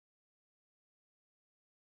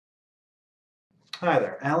Hi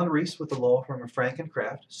there, Alan Reece with the law firm of Frank and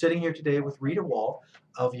Kraft, sitting here today with Rita Wall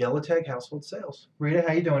of Yellow Tag Household Sales. Rita,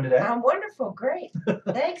 how you doing today? I'm wonderful, great.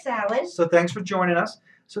 Thanks, Alan. So thanks for joining us.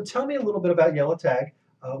 So tell me a little bit about Yellow Tag,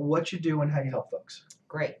 what you do and how you help folks.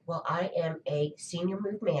 Great. Well, I am a senior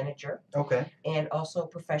move manager Okay. and also a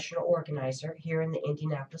professional organizer here in the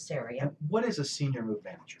Indianapolis area. And what is a senior move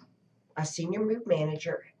manager? A senior move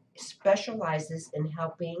manager specializes in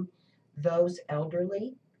helping those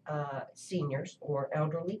elderly seniors or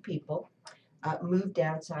elderly people move,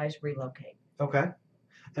 downsize, relocate. Okay.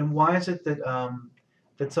 And why is it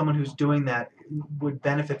that someone who's doing that would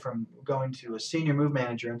benefit from going to a senior move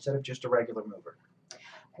manager instead of just a regular mover?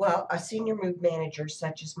 Well, a senior move manager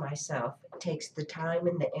such as myself takes the time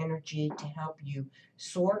and the energy to help you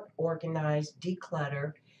sort, organize,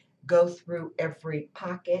 declutter, go through every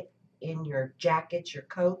pocket in your jackets, your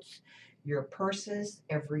coats, your purses,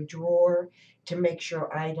 every drawer to make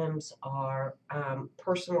sure items are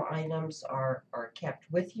personal items are kept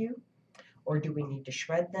with you, or do we need to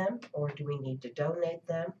shred them, or do we need to donate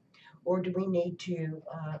them, or do we need to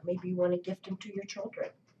maybe you want to gift them to your children.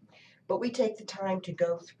 But we take the time to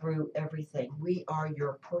go through everything. We are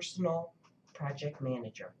your personal project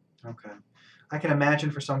manager. Okay. I can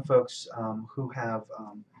imagine for some folks who have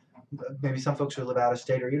maybe some folks who live out of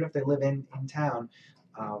state, or even if they live in town,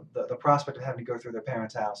 the prospect of having to go through their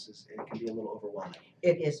parents' house it can be a little overwhelming.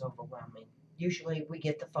 It is overwhelming. Usually we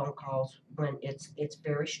get the phone calls when it's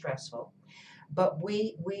very stressful. But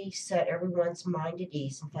we set everyone's mind at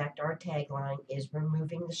ease. In fact, our tagline is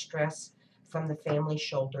removing the stress from the family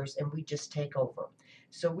shoulders and we just take over.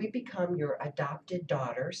 So we become your adopted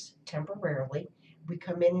daughters temporarily. We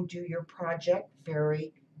come in and do your project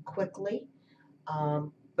very quickly,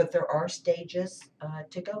 but there are stages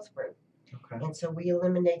to go through. Okay. And so we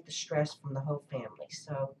eliminate the stress from the whole family.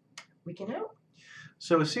 So we can help.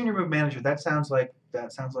 So a senior move manager, that sounds like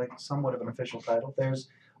somewhat of an official title. There's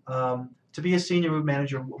to be a senior move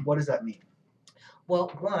manager. What does that mean? Well,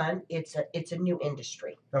 one, it's a new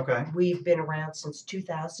industry. Okay. We've been around since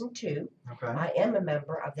 2002. Okay. I am a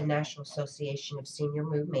member of the National Association of Senior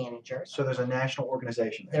Move Managers. So there's a national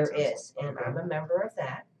organization. There is, and Okay. I'm a member of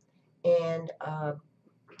that. And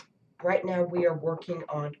right now we are working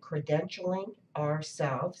on credentialing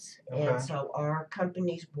ourselves, Okay. and so our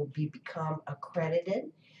companies will become accredited.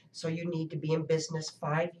 So you need to be in business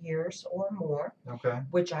 5 years or more, Okay.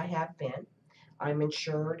 which I have been. I'm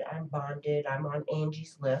insured, I'm bonded, I'm on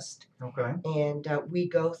Angie's list, Okay. and we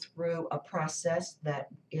go through a process that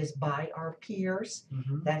is by our peers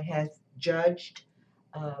Mm-hmm. that has judged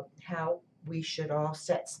how we should all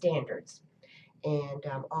set standards. And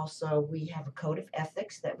also, we have a code of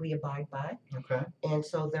ethics that we abide by. Okay. And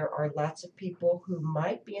so, there are lots of people who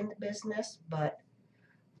might be in the business, but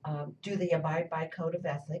do they abide by code of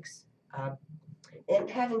ethics? And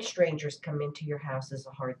having strangers come into your house is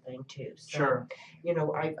a hard thing too. So, Sure.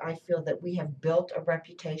 I feel that we have built a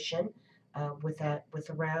reputation with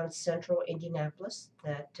around central Indianapolis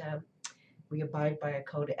that we abide by a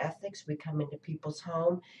code of ethics. We come into people's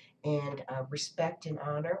home and respect and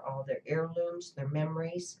honor all their heirlooms, their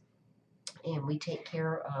memories, and we take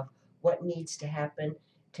care of what needs to happen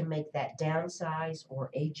to make that downsize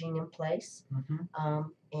or aging in place. Mm-hmm.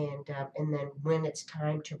 And then when it's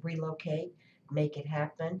time to relocate, make it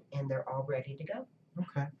happen, and they're all ready to go.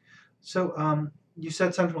 Okay. So you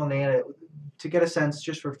said Central Indiana. To get a sense,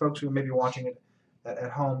 just for folks who may be watching it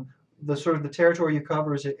at home, the sort of the territory you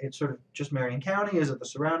cover, is it's sort of just Marion County? Is it the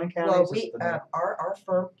surrounding counties? Well, Is it our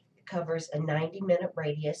firm covers a 90-minute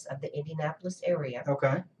radius of the Indianapolis area.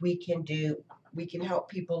 Okay. We can help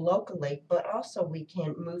people locally, but also we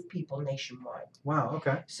can move people nationwide. Wow.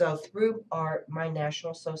 Okay. So through my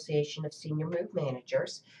National Association of Senior Move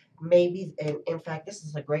Managers, maybe, and in fact, this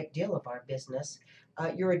is a great deal of our business.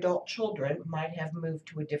 Your adult children might have moved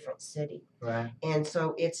to a different city, Right. and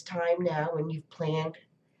so it's time now, when you've planned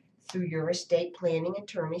through your estate planning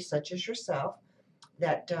attorney, such as yourself,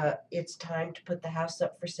 that it's time to put the house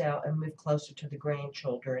up for sale and move closer to the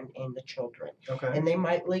grandchildren and the children. Okay. And they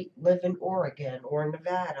might live in Oregon or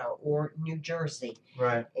Nevada or New Jersey.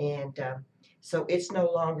 Right. And so it's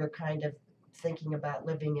no longer kind of thinking about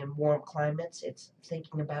living in warm climates. It's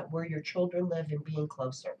thinking about where your children live and being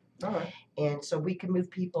closer. All right. And so we can move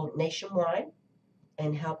people nationwide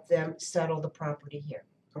and help them settle the property here.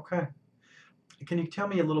 Okay. Can you tell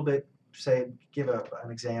me a little bit, give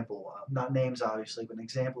an example, not names obviously, but an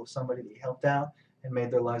example of somebody that you helped out and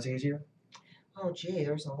made their lives easier? Oh, gee,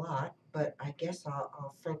 there's a lot, but I guess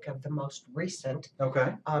I'll think of the most recent.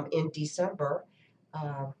 Okay. In December,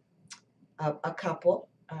 a couple,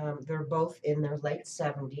 they're both in their late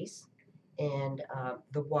 70s, and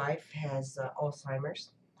the wife has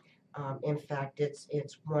Alzheimer's. In fact, it's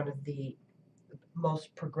one of the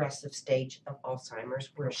most progressive stage of Alzheimer's,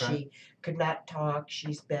 where Okay. she could not talk.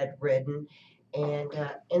 She's bedridden, and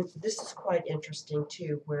this is quite interesting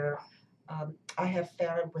too, where I have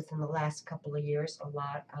found within the last couple of years, a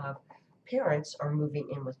lot of parents are moving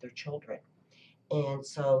in with their children, and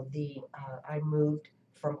so I moved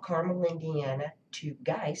from Carmel, Indiana, to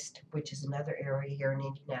Geist, which is another area here in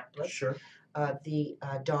Indianapolis. Sure. The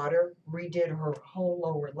daughter redid her whole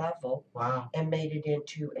lower level Wow. and made it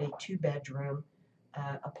into a two-bedroom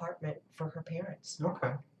apartment for her parents,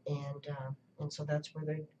 Okay. and so that's where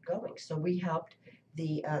they're going. So we helped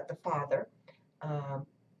the father um,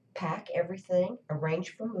 pack everything,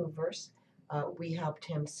 arrange for movers. We helped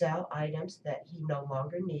him sell items that he no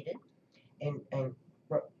longer needed, and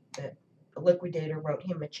the liquidator wrote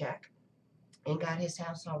him a check and got his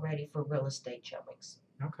house all ready for real estate showings.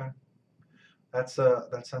 Okay. That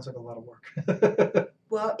sounds like a lot of work.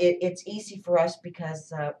 Well, it's easy for us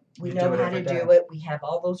because we You know do it how every to do day. it. We have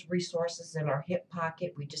all those resources in our hip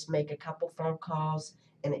pocket. We just make a couple phone calls,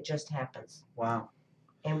 and it just happens. Wow.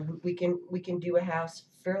 And we can do a house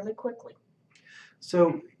fairly quickly.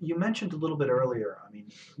 So you mentioned a little bit earlier. I mean,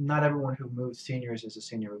 not everyone who moves seniors is a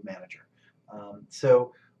senior move manager.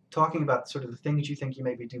 So talking about sort of the things you think you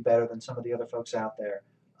maybe do better than some of the other folks out there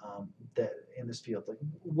that in this field, like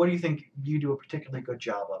what do you think you do a particularly good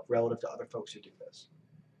job of relative to other folks who do this?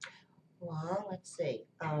 Well, let's see.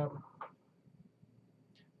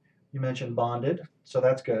 You mentioned bonded, so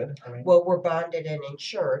that's good. I mean, Well, we're bonded and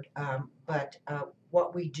insured, but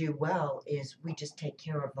what we do well is we just take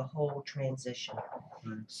care of the whole transition.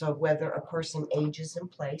 Mm. So whether a person ages in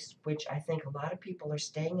place, which I think a lot of people are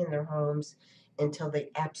staying in their homes until they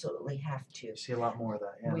absolutely have to. you see a lot more of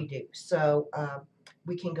that. Yeah. We do. So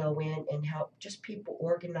we can go in and help just people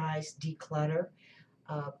organize, declutter.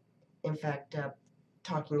 Uh, in fact,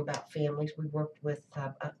 talking about families, we worked with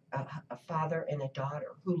a father and a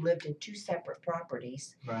daughter who lived in two separate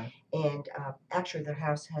properties, Right. and actually their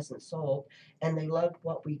house hasn't sold, and they loved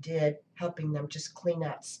what we did, helping them just clean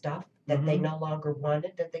out stuff that they Mhm. no longer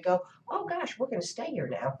wanted, that they go, oh gosh, we're going to stay here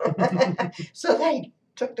now. So they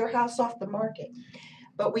took their house off the market.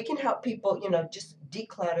 But we can help people, just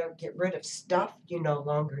declutter, get rid of stuff you no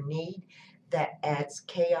longer need that adds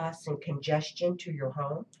chaos and congestion to your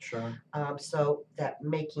home, Sure. so that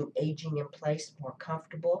making aging in place more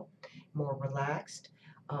comfortable, more relaxed.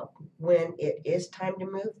 Uh, when it is time to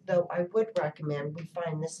move, though, I would recommend, we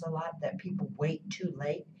find this a lot, that people wait too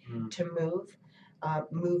late Mm. to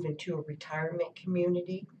move into a retirement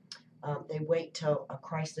community. They wait till a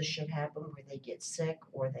crisis should happen where they get sick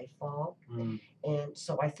or they fall. Mm. And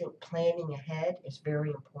so I think planning ahead is very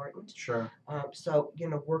important. Sure. So,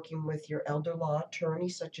 working with your elder law attorney,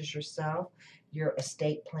 such as yourself, your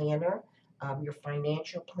estate planner, your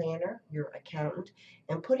financial planner, your accountant,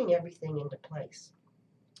 and putting everything into place.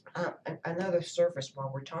 Another service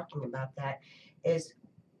while we're talking about that is,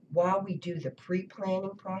 while we do the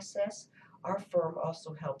pre-planning process, our firm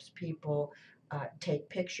also helps people take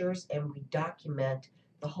pictures, and we document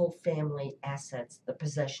the whole family assets, the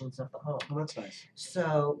possessions of the home, Well, that's nice.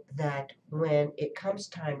 so that when it comes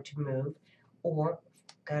time to move, or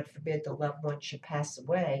God forbid the loved one should pass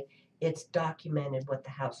away, it's documented what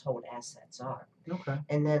the household assets are. Okay.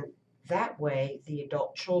 And then that way, the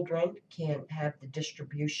adult children can have the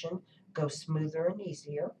distribution go smoother and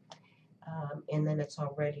easier. And then it's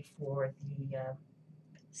all ready for the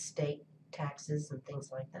state taxes and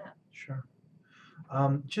things like that. Sure.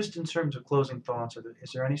 Just in terms of closing thoughts,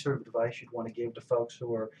 is there any sort of advice you'd want to give to folks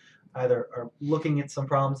who are either are looking at some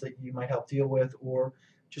problems that you might help deal with, or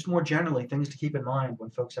just more generally things to keep in mind when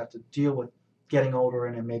folks have to deal with getting older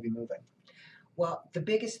and then maybe moving? Well, the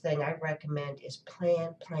biggest thing I recommend is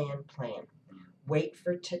plan, plan, plan. Wait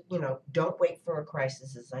for don't wait for a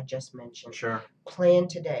crisis, as I just mentioned. Sure. Plan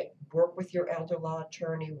today. Work with your elder law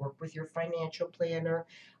attorney. Work with your financial planner.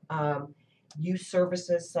 Use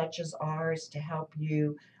services such as ours to help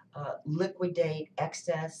you liquidate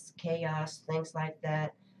excess, chaos, things like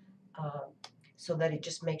that, uh, so that it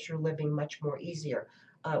just makes your living much more easier.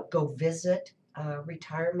 Go visit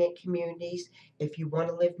retirement communities. If you want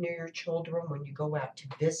to live near your children when you go out to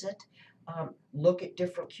visit, look at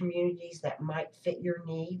different communities that might fit your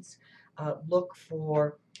needs. Look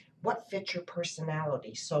for what fits your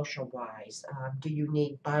personality social wise. Do you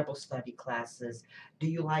need Bible study classes? Do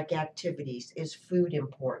you like activities? Is food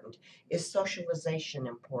important? Is socialization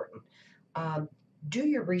important? Um, do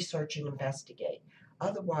your research and investigate.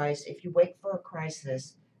 Otherwise, if you wait for a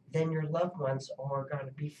crisis, then your loved ones are going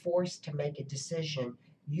to be forced to make a decision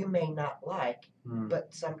you may not like, Hmm.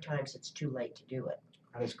 but sometimes it's too late to do it.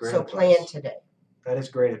 That is great So advice. plan today. That is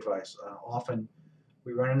great advice. Often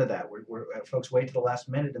we run into that. Folks wait to the last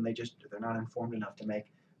minute and they're not informed enough to make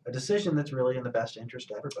a decision that's really in the best interest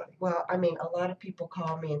of everybody. Well, I mean, a lot of people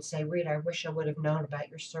call me and say, Rita, I wish I would have known about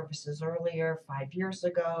your services earlier, 5 years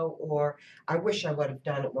ago, or I wish I would have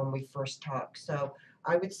done it when we first talked. So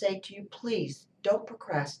I would say to you, please don't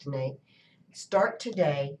procrastinate. Start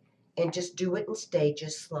today and just do it in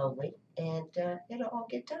stages slowly, and it'll all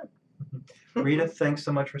get done. Rita, thanks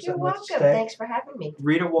so much for You're sitting with us welcome. today. Thanks for having me.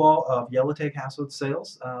 Rita Wall of Yellow Take Household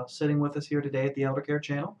Sales, sitting with us here today at the Elder Care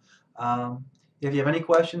Channel. If you have any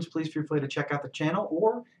questions, please feel free to check out the channel,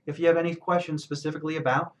 or if you have any questions specifically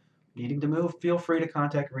about needing to move, feel free to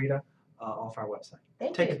contact Rita off our website.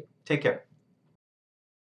 Thank you. Take care.